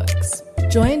 not looks.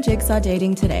 Join Jigsaw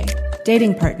Dating today,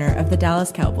 dating partner of the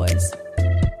Dallas Cowboys.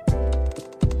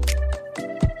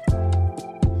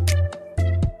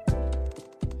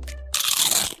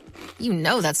 You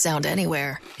know that sound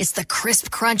anywhere. It's the crisp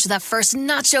crunch of that first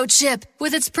nacho chip.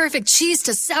 With its perfect cheese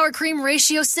to sour cream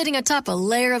ratio sitting atop a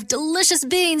layer of delicious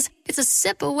beans, it's a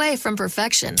sip away from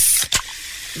perfection.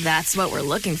 That's what we're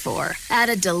looking for. Add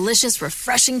a delicious,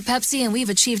 refreshing Pepsi and we've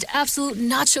achieved absolute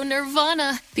nacho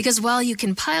nirvana. Because while you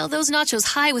can pile those nachos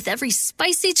high with every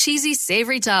spicy, cheesy,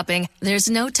 savory topping, there's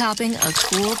no topping a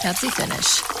cool Pepsi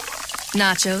finish.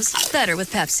 Nachos, better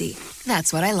with Pepsi.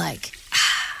 That's what I like.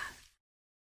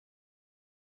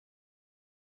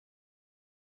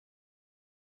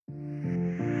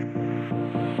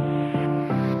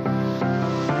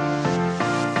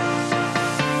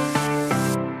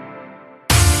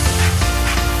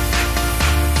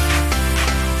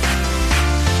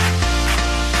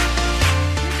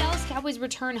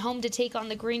 Return home to take on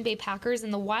the Green Bay Packers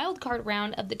in the wild card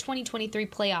round of the 2023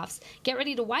 playoffs. Get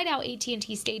ready to white out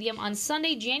AT&T Stadium on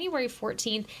Sunday, January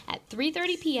 14th at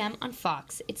 3:30 p.m. on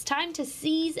Fox. It's time to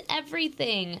seize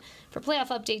everything. For playoff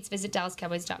updates, visit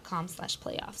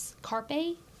DallasCowboys.com/playoffs.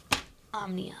 Carpe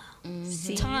Omnia.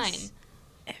 Time.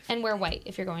 And wear white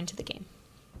if you're going to the game.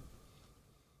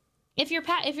 If you're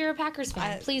a Packers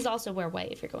fan, please also wear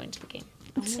white if you're going to the game.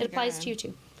 It applies to you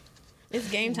too. It's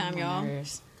game time, y'all.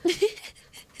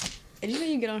 Did you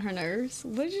say you get on her nerves?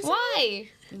 What did you say? Why?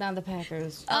 Not the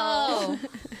Packers. Oh.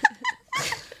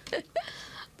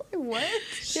 What?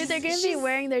 Dude, they're going to be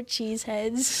wearing their cheese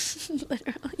heads,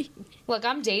 literally. Look,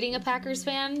 I'm dating a Packers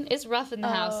fan. It's rough in the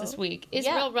house this week. It's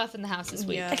real rough in the house this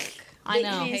week. Yuck. I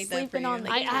know. He's sleeping on the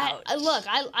couch.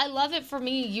 I love it for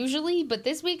me usually, but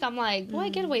this week I'm like, boy,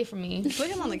 get away from me. Put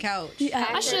him on the couch.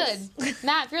 I should.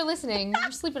 Matt, if you're listening,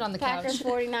 you're sleeping on the Packers, couch.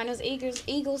 49ers,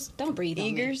 Eagles, don't breathe on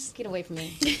me. Eagles? Get away from me.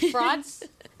 Frauds?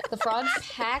 The frauds?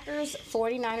 Packers,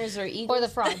 49ers, or Eagles? Or the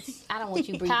frauds? I don't want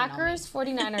you breathing Packers,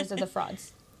 49ers, or the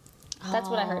frauds? That's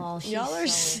what I heard. Y'all are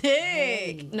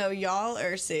sick. No, y'all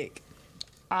are sick.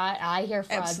 I hear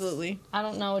frauds. Absolutely. I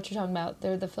don't know what you're talking about.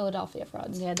 They're the Philadelphia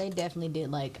frauds. Yeah, they definitely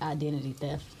did like identity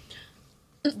theft.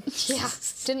 Yeah.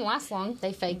 Didn't last long.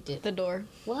 They faked it. The door.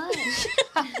 What?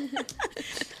 All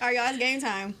right, y'all, it's game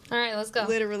time. All right, let's go.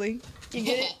 Literally. You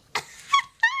get it?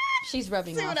 She's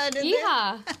rubbing See off. what I did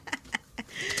Yeah.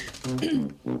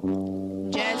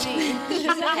 Jazzy. She's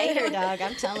a hater, dog.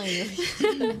 I'm telling you.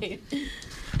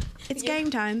 It's game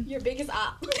time. Your biggest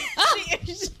op.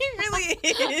 She really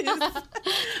is.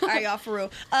 All right, y'all, for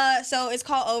real. So it's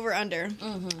called over under.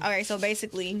 Mm-hmm. All right, so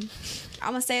basically, I'm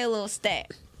gonna say a little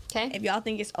stat. Okay. If y'all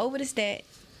think it's over the stat,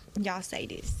 y'all say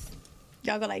this.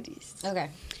 Y'all go like this. Okay.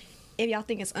 If y'all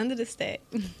think it's under the stat,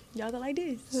 y'all go like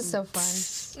this. This is so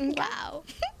fun. Wow.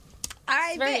 All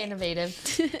right, It's very bet.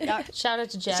 innovative. Y'all- Shout out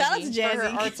to Jazzy. Shout out to Jazzy. For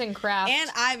her arts and crafts. And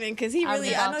Ivan, because he Out of really,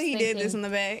 the I know box he did this thinking. in the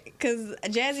back, because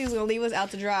Jazzy was gonna leave us out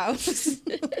to dry.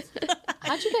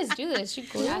 How'd you guys do this? You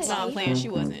glued it. No, I'm playing. She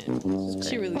wasn't.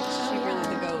 She really the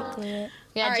goat.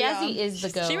 Yeah, All right, Jazzy y'all. is the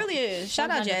goat. She really is. Shout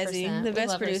out 100%. Jazzy, the We best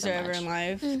love her producer so ever much. in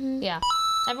life. Yeah.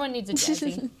 Everyone needs a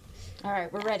Jazzy. All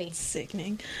right, we're ready.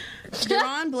 Sickening.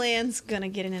 Deron Bland's gonna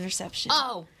get an interception.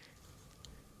 Oh,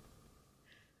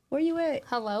 Where you at,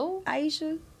 hello?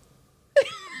 Aisha?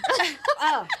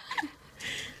 Oh,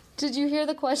 Did you hear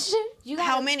the question? you got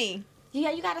How many?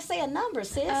 Yeah, you got to say a number,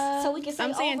 sis, so we can say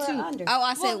I'm saying over two. or under. Oh,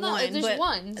 I said Well, no, one. there's but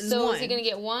one. it's So one. is he going to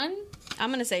get one?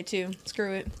 I'm gonna say two.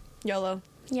 Screw it. YOLO.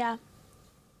 Yeah.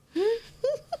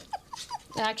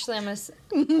 Actually, I'm going to...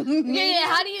 Yeah,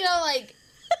 how do you know, like...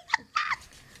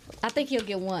 I think he'll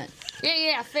get one.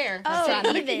 Yeah, fair. Oh,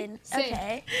 Same. even. Same.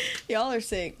 Okay. Y'all are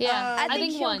sick. Yeah. I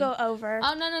think he'll one. go over.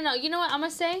 Oh, no. You know what I'm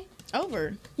going to say?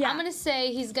 Over. Yeah. I'm going to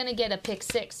say he's going to get a pick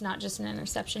six, not just an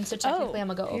interception. So technically, I'm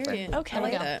going to go over. Period. Okay. I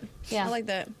like There we that. Yeah. I like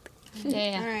that.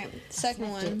 Yeah. All right. Second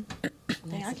one.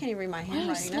 Dang, I can't even read my Why are you handwriting.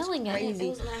 That's smelling crazy.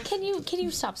 it? Can you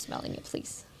stop smelling it,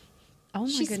 please? Oh my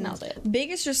She goodness. smelled it.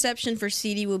 Biggest reception for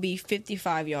CD will be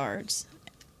 55 yards.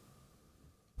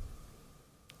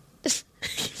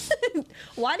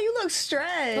 Why do you look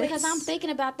stressed? Because I'm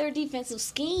thinking about their defensive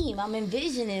scheme. I'm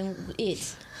envisioning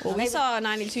it. Well, we saw a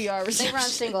 92-yard They reception. run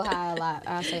single high a lot.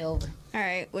 I'll say over. All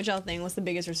right, what y'all think? What's the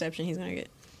biggest reception he's gonna get?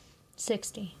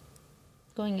 60.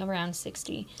 Going around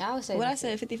 60. I would say. What I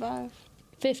said, 55.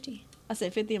 50. I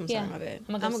said 50. I'm Yeah. sorry, my bad.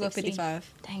 I'm I'm gonna gonna go go 60.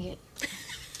 55. Dang it.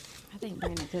 I think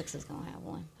Brandon Cooks is gonna have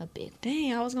one. A big.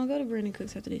 Dang, I was gonna go to Brandon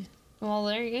Cooks after this. Well,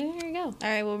 there you go. All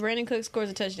right, well, Brandon Cooks scores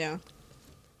a touchdown.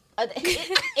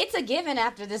 It's a given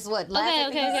after this. What?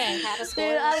 Okay. Had a score.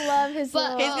 Dude, I love his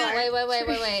But little...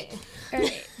 wait.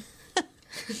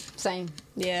 Same.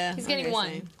 Yeah, He's getting okay, one.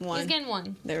 same. One. He's getting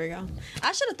one. There we go.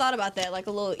 I should have thought about that, like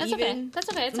a little That's even. okay. That's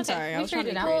okay. It's I'm okay. sorry, I We was trying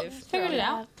figured to it be out. creative. Figured it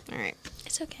out. All right.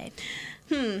 It's okay.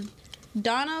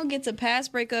 Dono gets a pass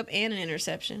breakup and an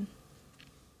interception.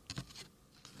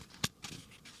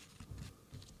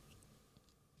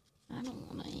 I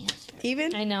don't want to answer.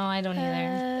 Even? I know. I don't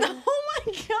either. Oh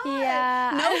my god.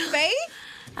 Yeah. No faith?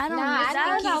 I don't Nah, know. I That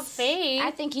think was About faith.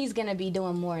 I think he's gonna be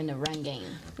doing more in the run game.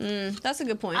 That's a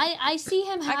good point. I see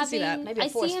him can see that. having Maybe a I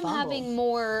see forced him fumble. having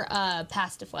more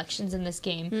pass deflections in this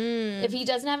game. If he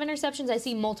doesn't have interceptions, I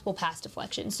see multiple pass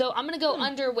deflections. So I'm going to go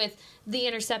under with the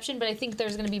interception, but I think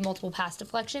there's going to be multiple pass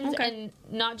deflections, Okay. and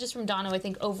not just from Dono. I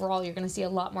think overall you're going to see a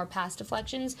lot more pass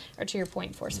deflections, or to your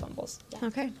point, forced fumbles.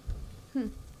 Okay.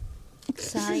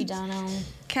 Sorry, Dono.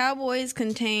 Cowboys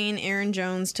contain Aaron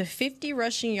Jones to 50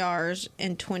 rushing yards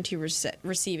and 20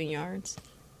 receiving yards.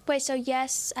 Wait, so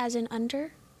yes as in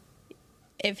under?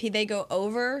 If they go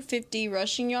over 50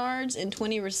 rushing yards and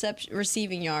 20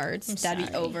 receiving yards, that'd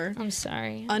be Sorry. over. I'm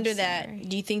sorry. Under I'm that, sorry.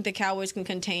 do you think the Cowboys can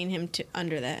contain him to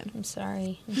under that? I'm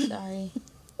sorry. I'm sorry.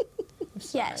 I'm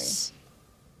sorry. Yes.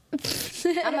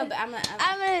 I'm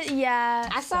Yeah.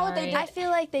 I saw what they did. I feel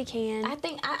like they can. I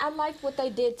think I like what they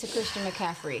did to Christian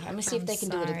McCaffrey. I'm gonna see if they can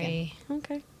do it again.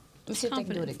 Okay. Let's see if they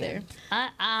can do it again.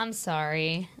 I'm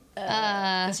sorry.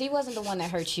 Because he wasn't the one that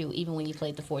hurt you, even when you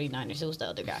played the 49ers. It was the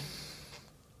other guy.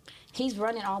 He's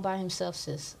running all by himself,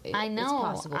 sis. I It's know.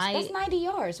 possible. That's 90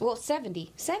 yards. Well,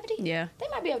 70. 70? Yeah. They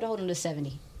might be able to hold him to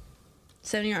 70.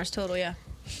 70 yards total, yeah.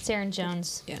 It's Aaron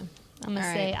Jones. Yeah. I'm gonna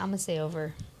All say. right. I'm gonna say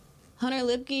over. Hunter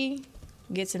Lipke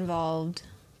gets involved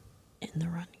in the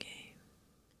run game.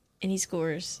 And he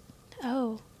scores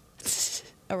Oh.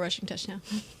 a rushing touchdown.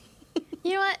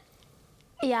 You know what?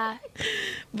 Yeah.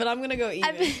 But I'm going to go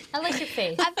even. I like your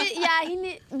face.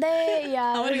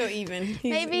 Yeah, I'm going to go even.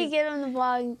 Maybe give him the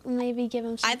ball. Maybe give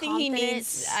him some I think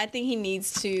confidence. I think he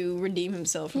needs to redeem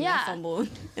himself from Yeah. the fumble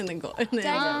in the goal. In the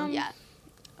end zone. Yeah.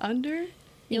 Under?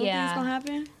 You don't think Yeah. it's going to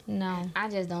happen? No. I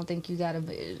just don't think you got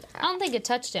to. I don't think a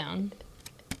touchdown.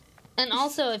 And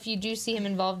also, if you do see him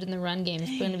involved in the run game,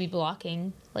 he's going to be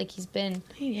blocking like he's been.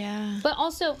 Yeah. But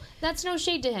also, that's no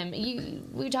shade to him.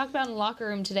 We talked about in the locker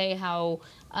room today how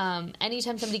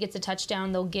anytime somebody gets a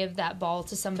touchdown, they'll give that ball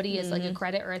to somebody as like a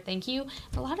credit or a thank you.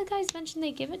 A lot of guys mentioned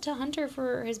they give it to Hunter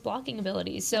for his blocking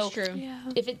abilities. So That's true. Yeah.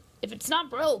 if it's not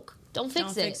broke, Don't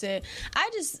fix it.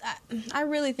 I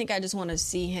really think I just want to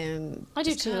see him. I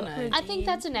do just too. kinda I think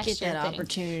that's a next get year that thing.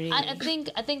 opportunity.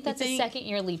 I think that's a second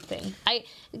year leap thing.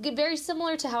 Very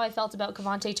similar to how I felt about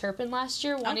Kevontae Turpin last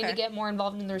year, wanting to get more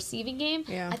involved in the receiving game.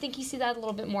 Yeah. I think you see that a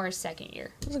little bit more as second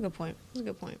year. That's a good point.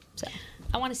 So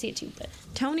I want to see it too. But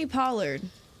Tony Pollard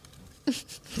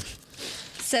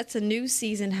sets a new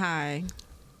season high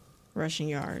rushing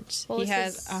yards. Well, he this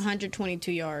has is-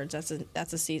 122 yards.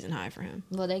 That's a season high for him.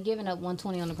 Well, they're giving up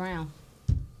 120 on the ground.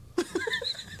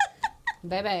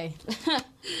 Baby.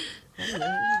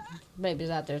 Baby's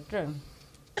out there through.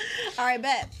 All right,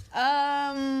 bet.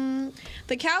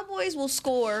 The Cowboys will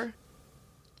score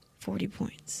 40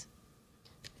 points.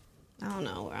 I don't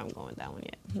know where I'm going with that one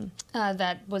yet.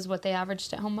 that was what they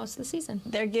averaged at home most of the season.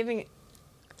 They're giving.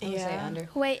 I would say under.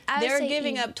 Wait, I would They're say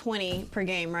giving even. up 20 per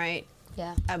game, right?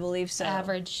 Yeah. I believe so.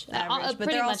 Average. But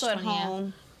Pretty they're much also at 20, yeah.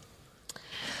 home.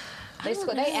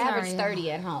 They average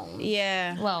 30 at home.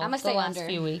 Yeah. Well, I'ma the say last under.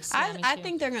 few weeks. I me too.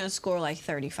 think they're going to score like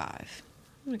 35.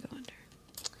 I'm going to go under.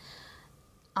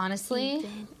 Honestly,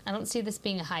 I don't see this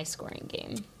being a high-scoring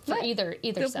game for either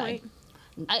Good side. point.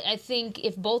 I think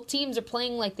if both teams are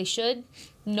playing like they should,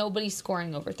 nobody's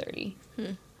scoring over 30.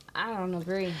 I don't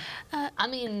agree. I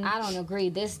mean, I don't agree.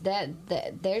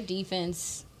 Their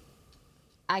defense.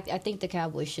 I think the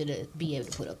Cowboys should be able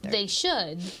to put up 30. they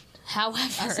should. However,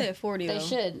 I said 40 though. They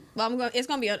should. Well, it's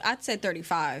going to be, I'd say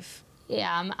 35.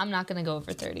 yeah, I'm not going to go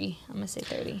over 30. I'm going to say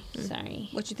 30. Sorry.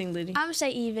 What you think, Liddy? I'm gonna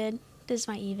say even. This is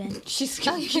my even. She's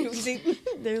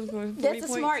They're going 40 That's a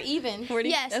points. smart even. 40?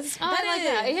 Yes. That's, Oh, I like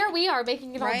that. Here we are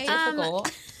making it all Right?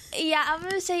 difficult. Yeah, I'm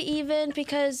gonna say even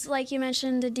because, like you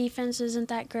mentioned, the defense isn't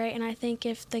that great, and I think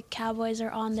if the Cowboys are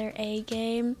on their A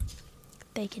game,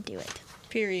 they can do it.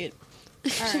 Period.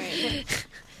 All right.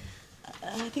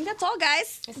 I think that's all,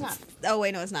 guys. It's not. Oh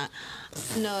wait, no, it's not.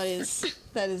 No, it is.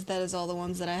 That is all the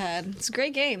ones that I had. It's a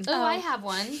great game. Oh, I have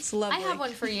one. lovely. I have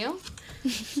one for you.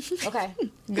 Okay.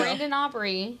 Brandon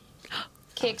Aubrey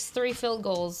kicks 3 field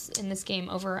goals in this game,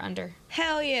 over or under?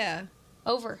 Hell yeah.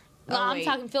 Over. No, Oh, I'm wait.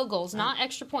 talking field goals, not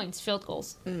extra points. Field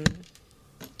goals.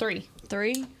 3.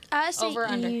 3. I say Over,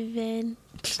 under. even.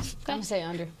 I'm gonna say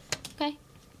under. Okay.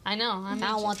 I know. I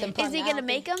don't want them. Is he gonna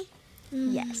make them?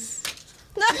 Yes.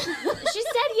 She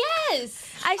said yes.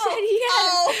 I said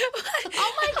yes.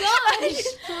 Oh my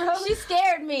gosh. She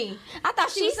scared me. I thought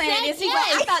she was saying said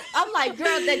yes. yes. I'm like,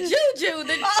 girl, the juju,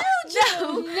 the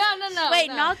juju. No. Wait,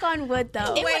 no. knock on wood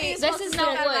though. Wait, This is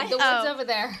not wood. The wood's over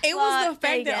there. it was Well, the fact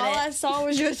they that all get it. I saw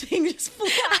was your thing just fly.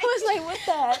 I was like, what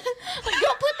the?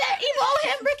 Don't put that evil on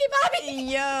him, Ricky Bobby.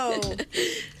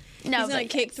 Yo. No, He's gonna but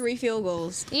kick 3 field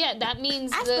goals. Yeah, that means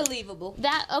That's believable.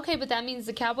 but that means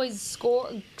the Cowboys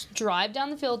drive down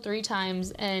the field 3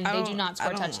 times and they do not score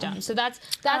I don't touchdowns. So that's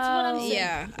what I'm saying.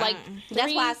 Yeah, Like That's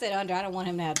 3 why I said under. I don't want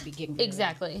him to have to be getting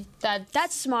exactly.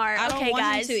 that's smart. I don't okay, want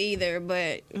guys. him to either,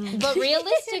 but But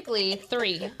realistically,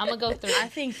 3. I'm gonna go 3. I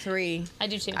think 3. I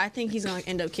do too. I think he's gonna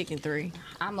end up kicking 3.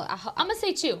 I'm gonna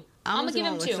say 2. I'm gonna give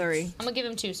him going 2. with 3. I'm gonna give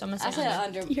him 2. So I'm gonna I say said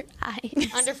under. under. Your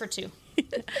eyes. Under for 2.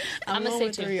 I'm gonna going say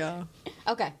with 2. 3, y'all.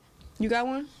 Okay. You got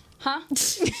one? Huh?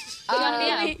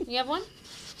 Yeah, you have one?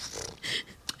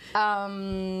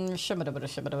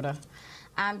 Shibada.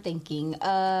 I'm thinking,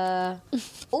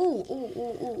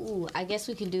 ooh. I guess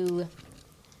we can do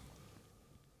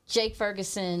Jake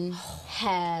Ferguson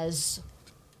has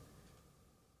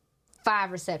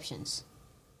 5 receptions.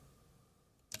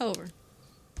 Over.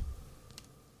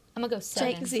 I'm gonna go 7.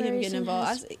 I can see him getting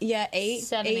involved. Yeah, 8.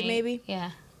 7, 8 maybe.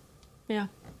 Yeah. Yeah.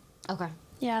 Okay.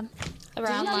 Yeah.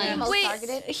 Around Did you know like most Wait,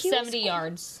 targeted? he was- 70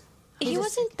 yards. He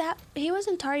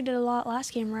wasn't targeted a lot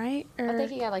last game, right? Or I think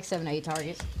he got like 7 or 8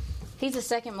 targets. He's the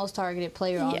second most targeted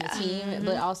player on Yeah. the team,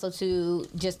 but also to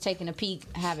just taking a peek,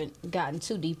 haven't gotten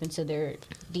too deep into their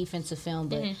defensive film,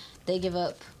 but they've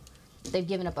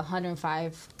given up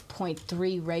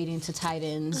 105.3 rating to tight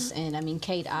ends, and I mean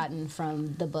Kate Otten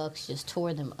from the Bucks just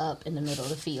tore them up in the middle of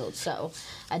the field. So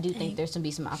I do think there's gonna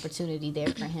be some opportunity there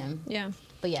for him. Yeah.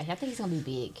 But yeah, I think he's gonna be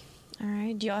big. All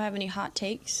right. Do y'all have any hot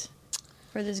takes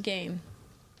for this game?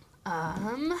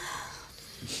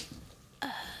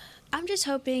 I'm just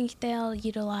hoping they'll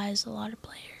utilize a lot of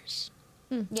players.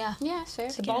 Yeah. Yeah, fair.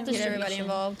 The ball Get everybody distribution.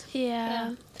 involved.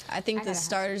 Yeah. I think the gotta-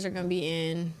 starters are going to be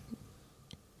in.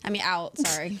 I mean, out.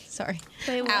 Sorry.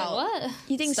 Wait, Out. What?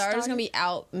 You think Starters going to be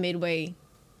out midway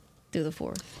through the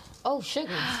 4th. Oh,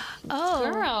 sugar. Oh,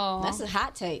 Girl. That's a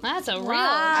hot take. That's a real.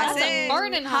 Wow. That's a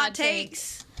burning hot take.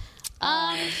 takes.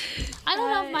 I don't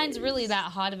know if mine's really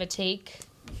that hot of a take.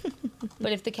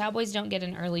 But if the Cowboys don't get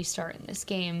an early start in this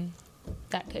game,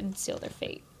 that could seal their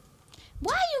fate.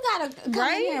 Why you gotta come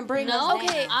in here and bring us No, down?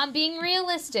 okay, I'm being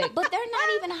realistic. But they're not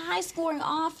even a high-scoring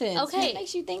offense. Okay. What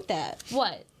makes you think that?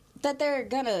 What? That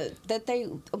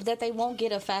they won't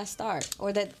get a fast start,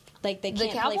 or that like they can't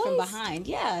play from Cowboys? behind.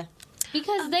 Yeah,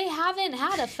 Because they haven't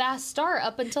had a fast start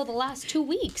up until the last 2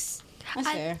 weeks. that's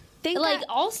fair. Think Like that-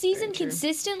 all season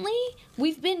consistently,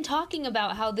 we've been talking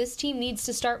about how this team needs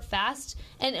to start fast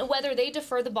and whether they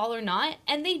defer the ball or not,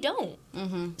 and they don't.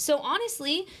 Mm-hmm. So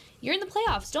honestly, you're in the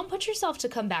playoffs. Don't put yourself to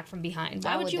come back from behind.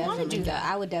 Why would you want to do that?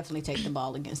 I would definitely take the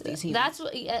ball against these Heat. That's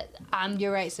what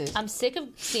You're right, sis. I'm sick of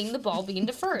seeing the ball being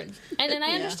deferred. And then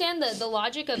I understand the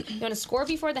logic of you want to score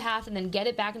before the half and then get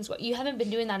it back and score. You haven't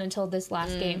been doing that until this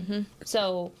last game.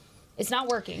 So it's not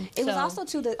working. It was So- also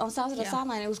too on south of the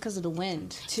sideline. It was because of the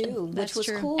wind too, which That's was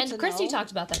true. cool. And to Christy know.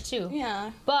 talked about that too. Yeah,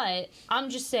 But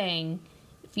I'm just saying,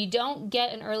 if you don't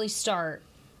get an early start,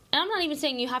 and I'm not even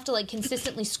saying you have to like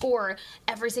consistently score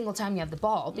every single time you have the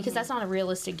ball, because that's not a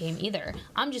realistic game either.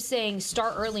 I'm just saying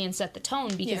start early and set the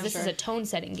tone, because this is a tone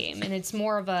setting game, and it's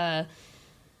more of a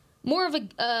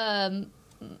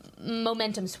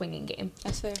momentum swinging game.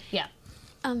 that's fair. Yeah.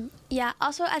 Yeah,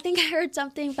 also, I think I heard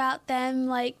something about them,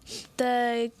 like,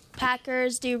 the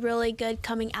Packers do really good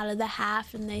coming out of the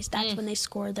half, and that's when they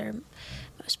score their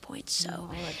most points, so.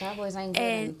 Oh, the Cowboys ain't good in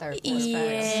And, the third quarter.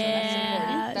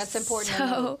 yeah, That's important to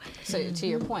know. So, to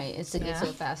your point, is to get to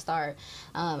a fast start.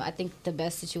 I think the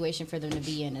best situation for them to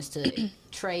be in is to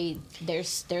trade their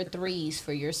threes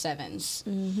for your sevens,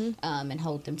 and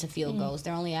hold them to field goals.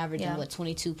 They're only averaging,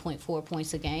 22.4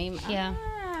 points a game. Yeah.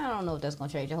 I don't know if that's going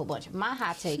to change a whole bunch. My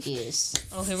hot take is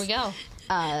Oh, here we go.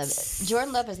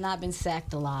 Jordan Love has not been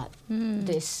sacked a lot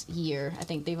this year. I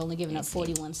think they've only given up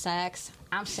 41 sacks.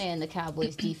 I'm saying the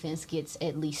Cowboys defense gets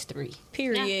at least 3.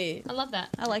 Period. I love that.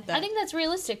 I like that. I think that's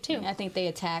realistic too. I think they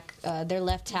attack their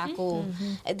left tackle.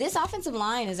 This offensive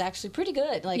line is actually pretty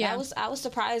good. Like Yeah. I was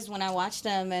surprised when I watched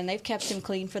them, and they've kept him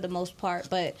clean for the most part.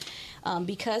 But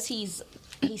because he's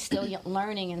still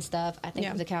learning and stuff, I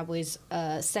think the Cowboys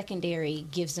secondary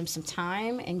gives him some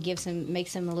time and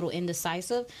makes him a little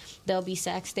indecisive. There'll be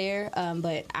sacks there,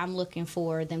 but I'm looking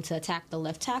for them to attack the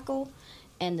left tackle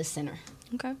and the center.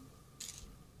 Okay.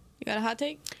 You got a hot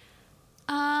take?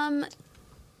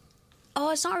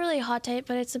 It's not really a hot take,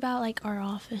 but it's about, like, our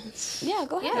offense. Yeah,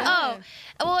 go ahead.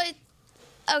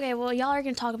 Well, y'all are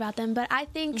going to talk about them, but I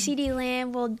think CeeDee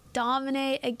Lamb will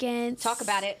dominate against... Talk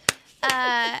about it.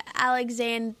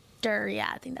 Alexander,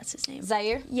 I think that's his name.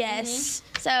 Zaire? Yes.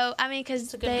 So, I mean,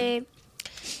 because they've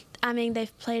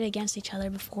played against each other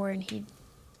before, and he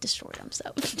destroyed them,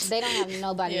 so... They don't have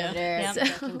nobody over there Yeah.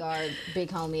 that can guard Big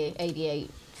Homie 88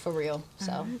 for real.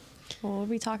 So Well, we'll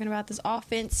be talking about this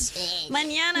offense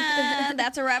mañana.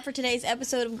 That's a wrap for today's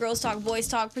episode of Girls Talk, Boys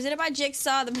Talk, presented by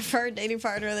Jigsaw, the preferred dating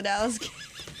partner of the Dallas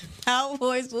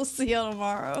Cowboys. We'll see you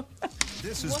tomorrow.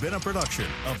 This has been a production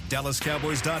of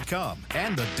DallasCowboys.com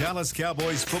and the Dallas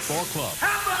Cowboys Football Club.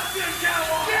 How about this,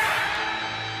 Cowboys? Yeah!